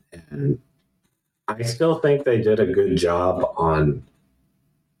 and I still think they did a good job on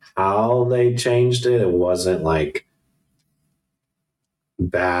how they changed it. It wasn't like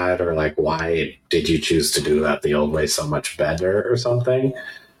bad or like, why did you choose to do that the old way so much better or something.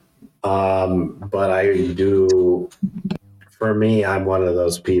 But I do, for me, I'm one of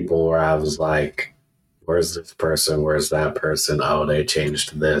those people where I was like, where's this person? Where's that person? Oh, they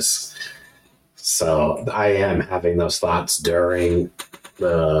changed this. So I am having those thoughts during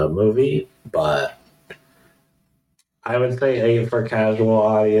the movie, but I would say 8 for casual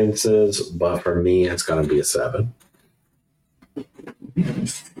audiences, but for me, it's going to be a 7.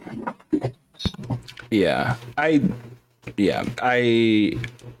 Yeah, I yeah,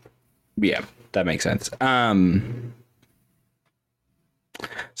 that makes sense.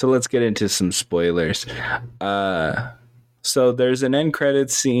 So let's get into some spoilers. So there's an end credit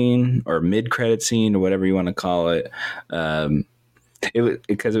scene or mid credit scene or whatever you want to call it.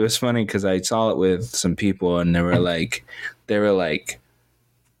 Because it was funny because I saw it with some people and they were like,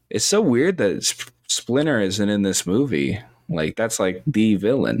 it's so weird that Splinter isn't in this movie. Like that's like the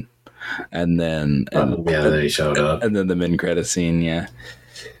villain. And then Yeah, they showed up. and then the mid credit scene, yeah.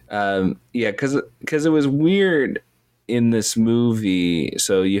 Yeah, because it was weird in this movie.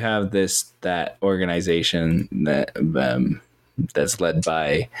 So you have that organization that's led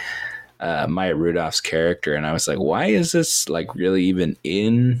by Maya Rudolph's character, and I was like, why is this like really even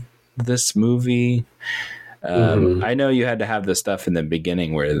in this movie? Mm-hmm. I know you had to have the stuff in the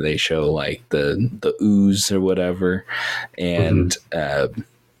beginning where they show like the ooze or whatever, and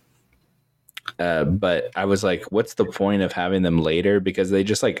but I was like, what's the point of having them later? Because they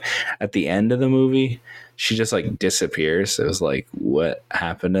just like at the end of the movie, she just like disappears. It was like, what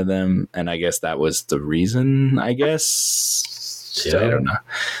happened to them? And I guess that was the reason, I guess. Yeah. I don't know.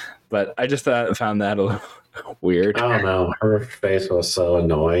 But I just found that a little weird. I don't know. Her face was so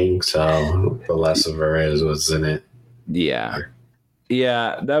annoying, so the less of her was in it. Yeah.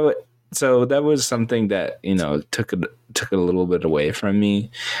 Yeah. That was something that, took it a little bit away from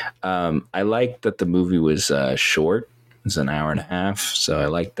me. I liked that the movie was short. It was an hour and a half, so I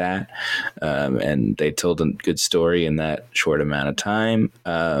liked that. And they told a good story in that short amount of time.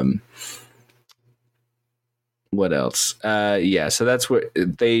 What else? Yeah, so that's what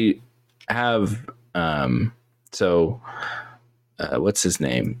they have. What's his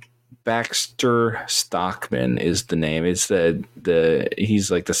name? Baxter Stockman is the name. It's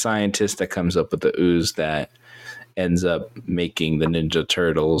he's like the scientist that comes up with the ooze that ends up making the Ninja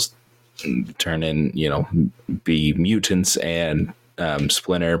Turtles turn in, be mutants, and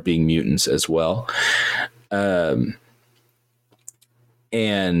Splinter being mutants as well. And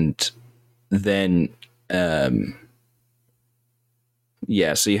then,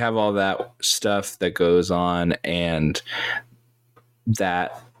 yeah, so you have all that stuff that goes on, and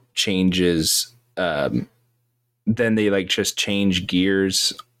that changes. Then they like just change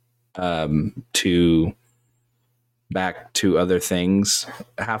gears to back to other things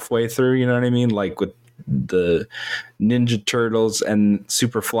halfway through, you know what I mean? Like with the Ninja Turtles and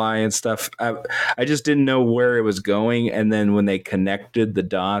Superfly and stuff. I just didn't know where it was going, and then when they connected the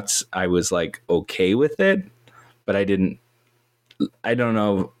dots, I was like okay with it, but I don't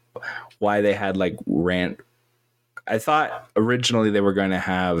know why they had like rant. I thought originally they were going to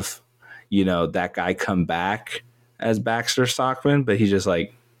have, that guy come back as Baxter Stockman, but he just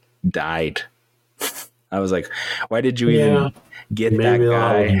like died. I was like, why did you even get that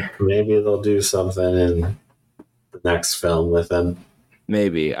guy? Maybe they'll do something in the next film with him.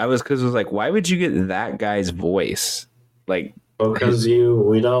 Maybe. Because it was like, why would you get that guy's voice? Like, because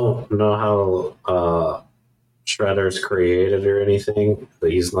we don't know how Shredder's created or anything,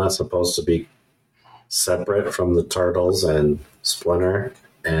 but he's not supposed to be separate from the Turtles and Splinter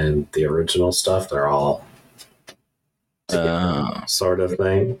and the original stuff. They're all together, sort of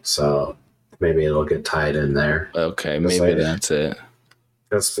thing. So maybe it'll get tied in there. Okay, maybe that's it.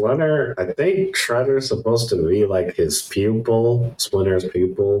 Because Splinter, I think Shredder's supposed to be like his pupil, Splinter's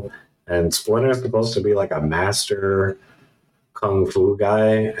pupil, and Splinter's supposed to be like a master kung fu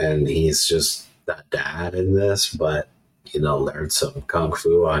guy, and he's just the dad in this, but learned some kung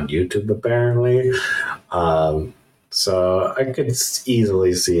fu on YouTube apparently. So I could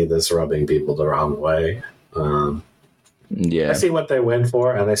easily see this rubbing people the wrong way. I see what they went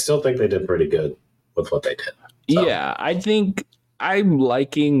for, and I still think they did pretty good with what they did. So. Yeah, I think I'm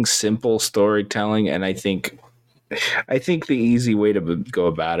liking simple storytelling, and I think the easy way to go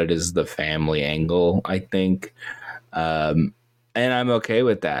about it is the family angle, I think. And I'm okay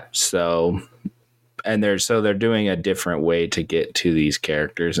with that. So they're doing a different way to get to these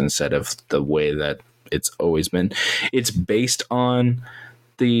characters instead of the way that it's always been. It's based on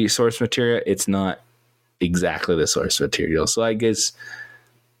the source material. It's not exactly the source material. So I guess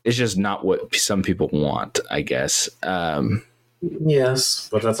it's just not what some people want, I guess. Yes,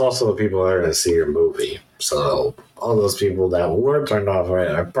 but that's also the people that are going to see your movie. So all those people that were turned off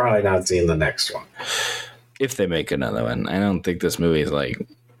right are probably not seeing the next one. If they make another one. I don't think this movie is like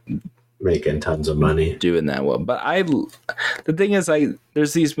making tons of money doing that well. But the thing is,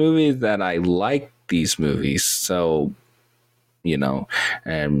 there's these movies that I like these movies. So,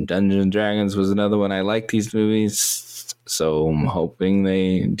 and Dungeons and Dragons was another one. I like these movies. So I'm hoping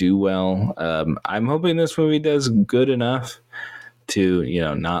they do well. I'm hoping this movie does good enough to,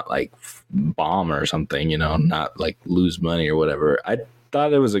 not like bomb or something, not like lose money or whatever. I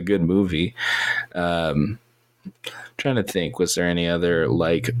thought it was a good movie. Trying to think, was there any other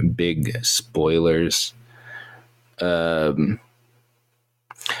like big spoilers? Well,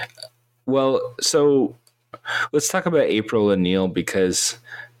 so let's talk about April O'Neil because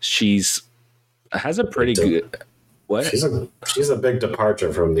has a pretty good. What? She's a big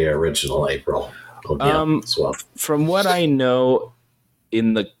departure from the original April O'Neil as well. From what I know,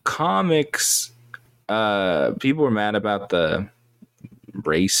 in the comics, people were mad about the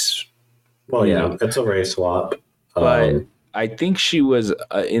race. Well, yeah, it's a race swap. But I think she was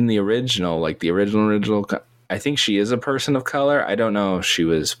in the original, like the original. I think she is a person of color. I don't know if she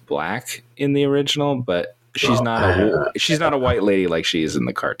was black in the original, but she's not a white lady like she is in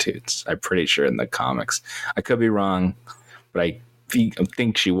the cartoons. I'm pretty sure in the comics. I could be wrong, but I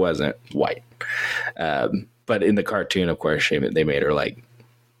think she wasn't white. But in the cartoon, of course, they made her like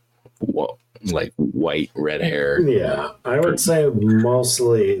white, red hair. Yeah, I would say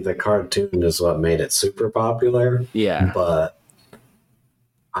mostly the cartoon is what made it super popular. Yeah. But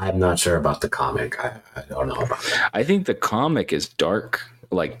I'm not sure about the comic. I don't know about that. I think the comic is dark.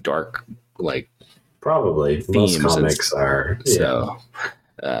 Probably. Most comics are. So,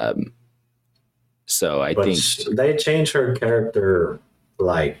 so I think they change her character,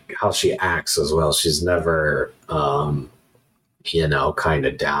 like how she acts as well. She's never, kind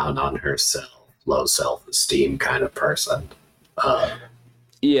of down on herself, low self-esteem kind of person.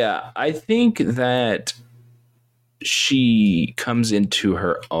 Yeah, I think that she comes into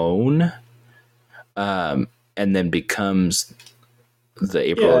her own, and then becomes the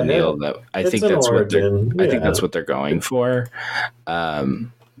April O'Neil that I think that's what that's what they're going for.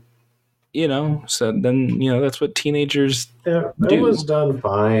 So then that's what teenagers do. It was done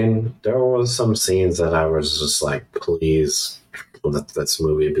fine. There was some scenes that I was just like, please let this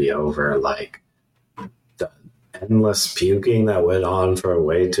movie be over. Like the endless puking that went on for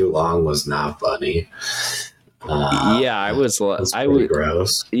way too long was not funny. I was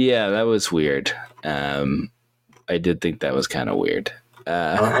gross. Yeah, that was weird. I did think that was kind of weird.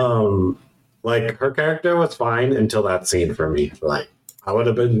 Like her character was fine until that scene for me. Like I would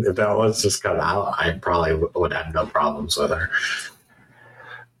have been, if that was just cut out, I probably would have no problems with her.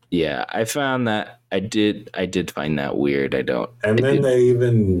 Yeah, I found that I did find that weird. They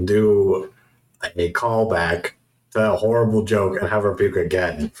even do a callback to a horrible joke and have her puke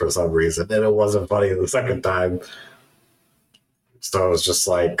again for some reason, and it wasn't funny the second time. So it was just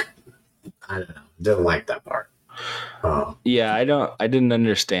like, I don't know, didn't like that part. Yeah, I didn't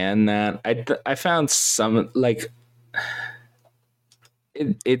understand that. I found some like.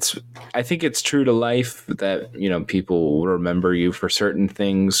 I think it's true to life that people will remember you for certain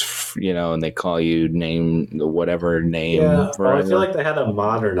things, and they call you whatever name. Yeah, I feel like they had to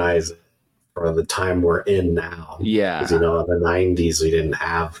modernize it for the time we're in now. Yeah, because in the 90s we didn't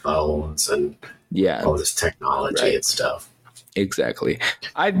have phones and all this technology and stuff. Exactly.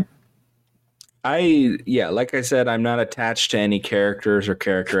 Like I said, I'm not attached to any characters or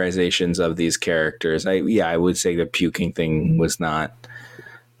characterizations of these characters. I would say the puking thing was weird.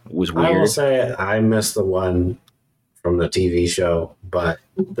 I will say I missed the one from the TV show, but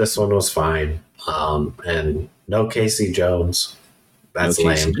this one was fine. And no Casey Jones. That's no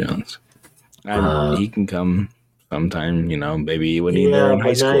Casey lame. Jones. He can come sometime, maybe when they're in high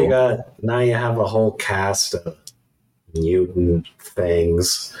but school. now you have a whole cast of mutant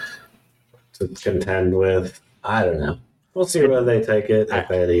things to contend with. I don't know. We'll see where they take it, if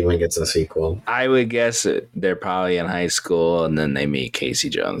it even gets a sequel. I would guess they're probably in high school, and then they meet Casey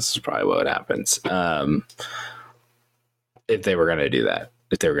Jones. Is probably what happens. If they were going to do that,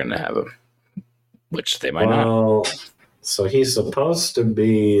 if they were going to have him, which they might not. So he's supposed to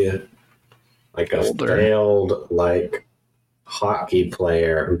be like a failed hockey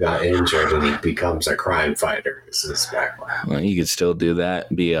player who got injured, and he becomes a crime fighter. Is his background? Well, you could still do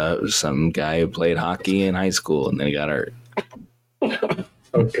that. Be some guy who played hockey in high school, and then he got hurt.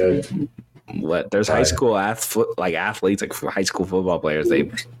 Okay. What? There's high school athletes, like high school football players. They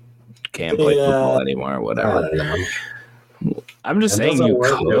can't play football anymore, or whatever. I don't know. I'm just saying you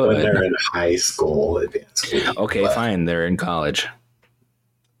could. When they're in high school. Okay, fine. They're in college.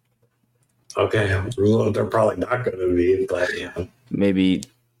 Okay, well, they're probably not going to be, but yeah. Maybe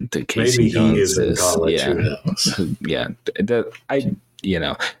the Casey Jones is in college. Yeah.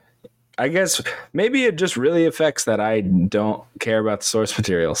 I guess maybe it just really affects that I don't care about the source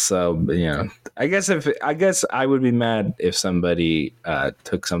material. So, I guess I would be mad if somebody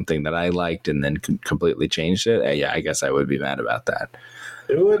took something that I liked and then completely changed it. Yeah, I guess I would be mad about that.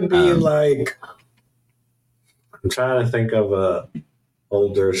 It would be like, I'm trying to think of a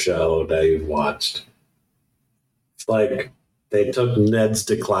older show that you've watched. It's like they took Ned's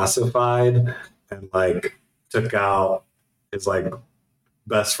Declassified and took out his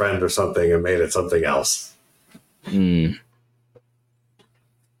best friend or something and made it something else.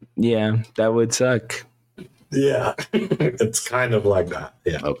 Yeah, that would suck. Yeah, it's kind of like that.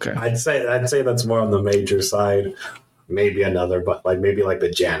 Yeah. Okay. I'd say that's more on the major side. Maybe another, but maybe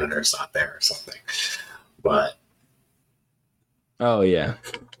the janitor's not there or something. But oh yeah,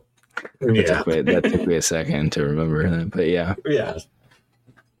 that took me a second to remember that, but yeah.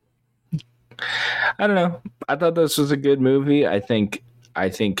 I don't know. I thought this was a good movie. I think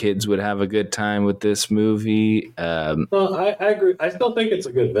kids would have a good time with this movie. Well, I agree. I still think it's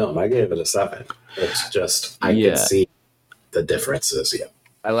a good film. I gave it a 7. It's just I can see the differences. Yeah,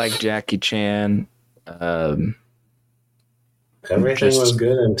 I like Jackie Chan. Everything was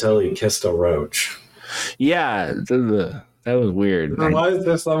good until he kissed a roach. Yeah, that was weird. Why is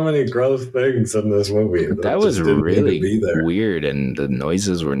there so many gross things in this movie? That was really weird, and the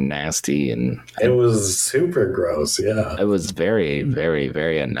noises were nasty, and it was super gross. Yeah, it was very, very,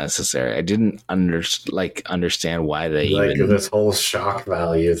 very unnecessary. I didn't understand why they even this whole shock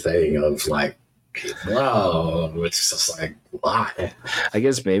value thing of wow, it's just why? I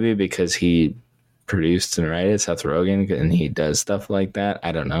guess maybe because he produced and wrote it, Seth Rogen, and he does stuff like that.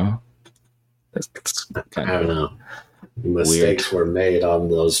 I don't know. That's I don't know. Mistakes were made on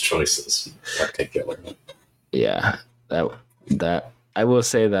those choices, particularly. Yeah, that I will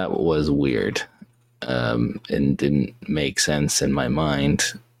say that was weird, and didn't make sense in my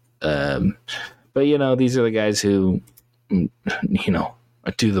mind. But these are the guys who, do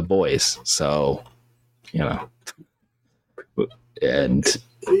the boys. So, and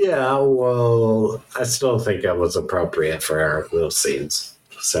yeah, well, I still think it was appropriate for those scenes.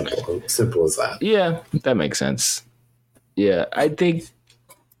 Simple as that. Yeah, that makes sense. Yeah, I think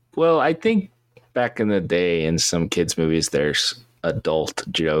back in the day in some kids' movies, there's adult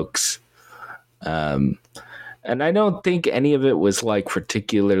jokes. And I don't think any of it was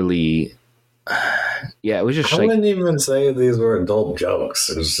particularly. Yeah, it was just I wouldn't even say these were adult jokes.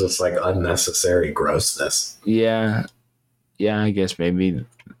 It was just unnecessary grossness. Yeah, I guess maybe.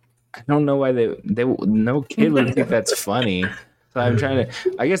 I don't know why they no kid would think that's funny. So I'm trying to.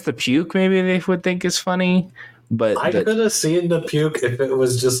 I guess the puke maybe they would think is funny. But I could have seen the puke if it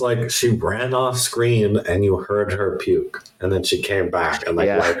was just she ran off screen and you heard her puke, and then she came back and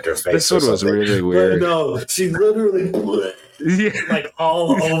wiped her face. This one was really weird. But no, she literally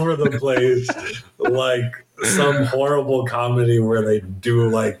all over the place, some horrible comedy where they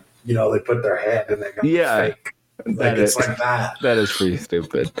do they put their hand in their fake. It's like that. That is pretty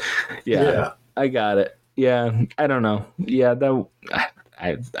stupid. Yeah, I got it. Yeah, I don't know. Yeah,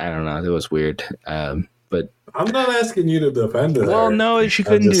 I don't know. It was weird. But I'm not asking you to defend it. Well, no, she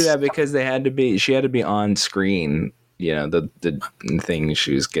couldn't do that because she had to be on screen. The thing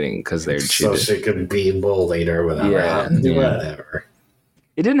she was getting because she could be bullied or whatever. Whatever.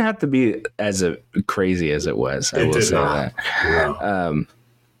 It didn't have to be as crazy as it was. I will say that. No.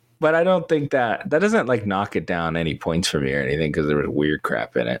 But I don't think that doesn't knock it down any points for me or anything because there was weird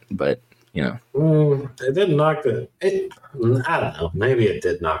crap in it. But it didn't knock it. I don't know. Maybe it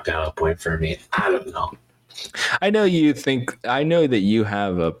did knock down a point for me. I don't know. I know that you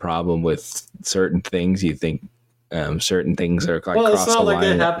have a problem with certain things. You think certain things are like Well, it's cross the not like it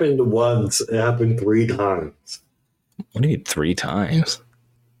line. happened once. It happened 3 times. What do you mean 3 times?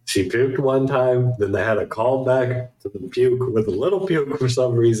 She puked one time, then they had a call back to the puke with a little puke for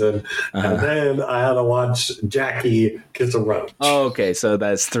some reason, and then I had to watch Jackie kiss a roach. Oh, okay, so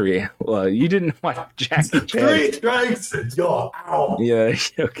that's 3. Well, you didn't watch Jackie Chan. 3 strikes, you're out. Yeah,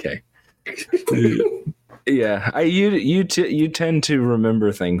 okay. Yeah, you tend to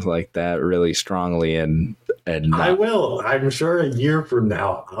remember things like that really strongly, and not. I will. I'm sure a year from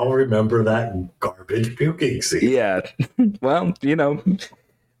now I'll remember that garbage puking scene. Yeah, well,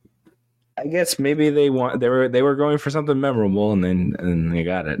 I guess maybe they were going for something memorable, and they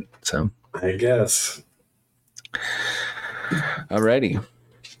got it. So I guess. Alrighty.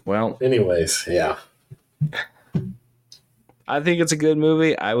 Well, anyways, yeah. I think it's a good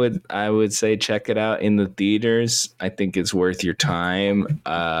movie. I would say check it out in the theaters. I think it's worth your time.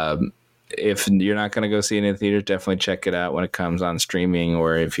 If you're not going to go see it in the theater, definitely check it out when it comes on streaming,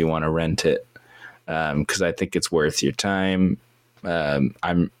 or if you want to rent it, because I think it's worth your time.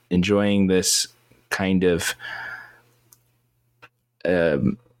 I'm enjoying this kind of,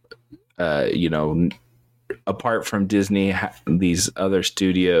 apart from Disney, these other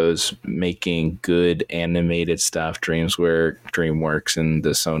studios making good animated stuff, DreamWorks and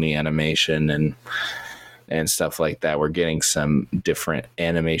the Sony Animation and stuff like that. We're getting some different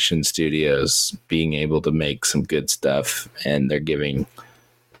animation studios being able to make some good stuff, and they're giving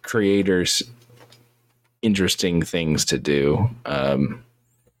creators interesting things to do.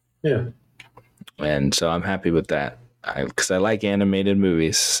 Yeah. And so I'm happy with that, because I like animated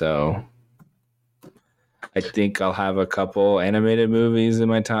movies. So I think I'll have a couple animated movies in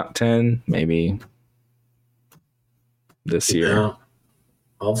my top 10, maybe this year. Yeah.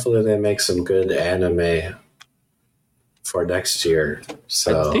 Hopefully they make some good anime for next year.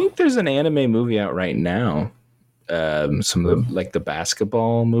 So I think there's an anime movie out right now. Some of the, like the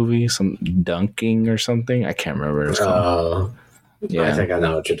basketball movie, some dunking or something. I can't remember what it's called. Yeah. I think I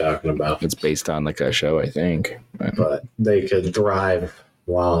know what you're talking about. It's based on like a show, I think. But they could thrive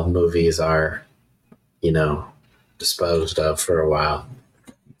while movies are, disposed of for a while.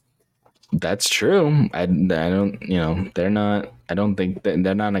 That's true. I don't, they're not, I don't think that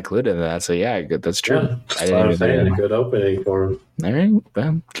they're not included in that. So yeah, that's true. Yeah, that's what I'm saying. A good opening for them. All right.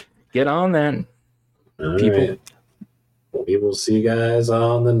 Well, get on that. All people. Right. We will see you guys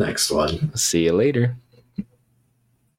on the next one. See you later.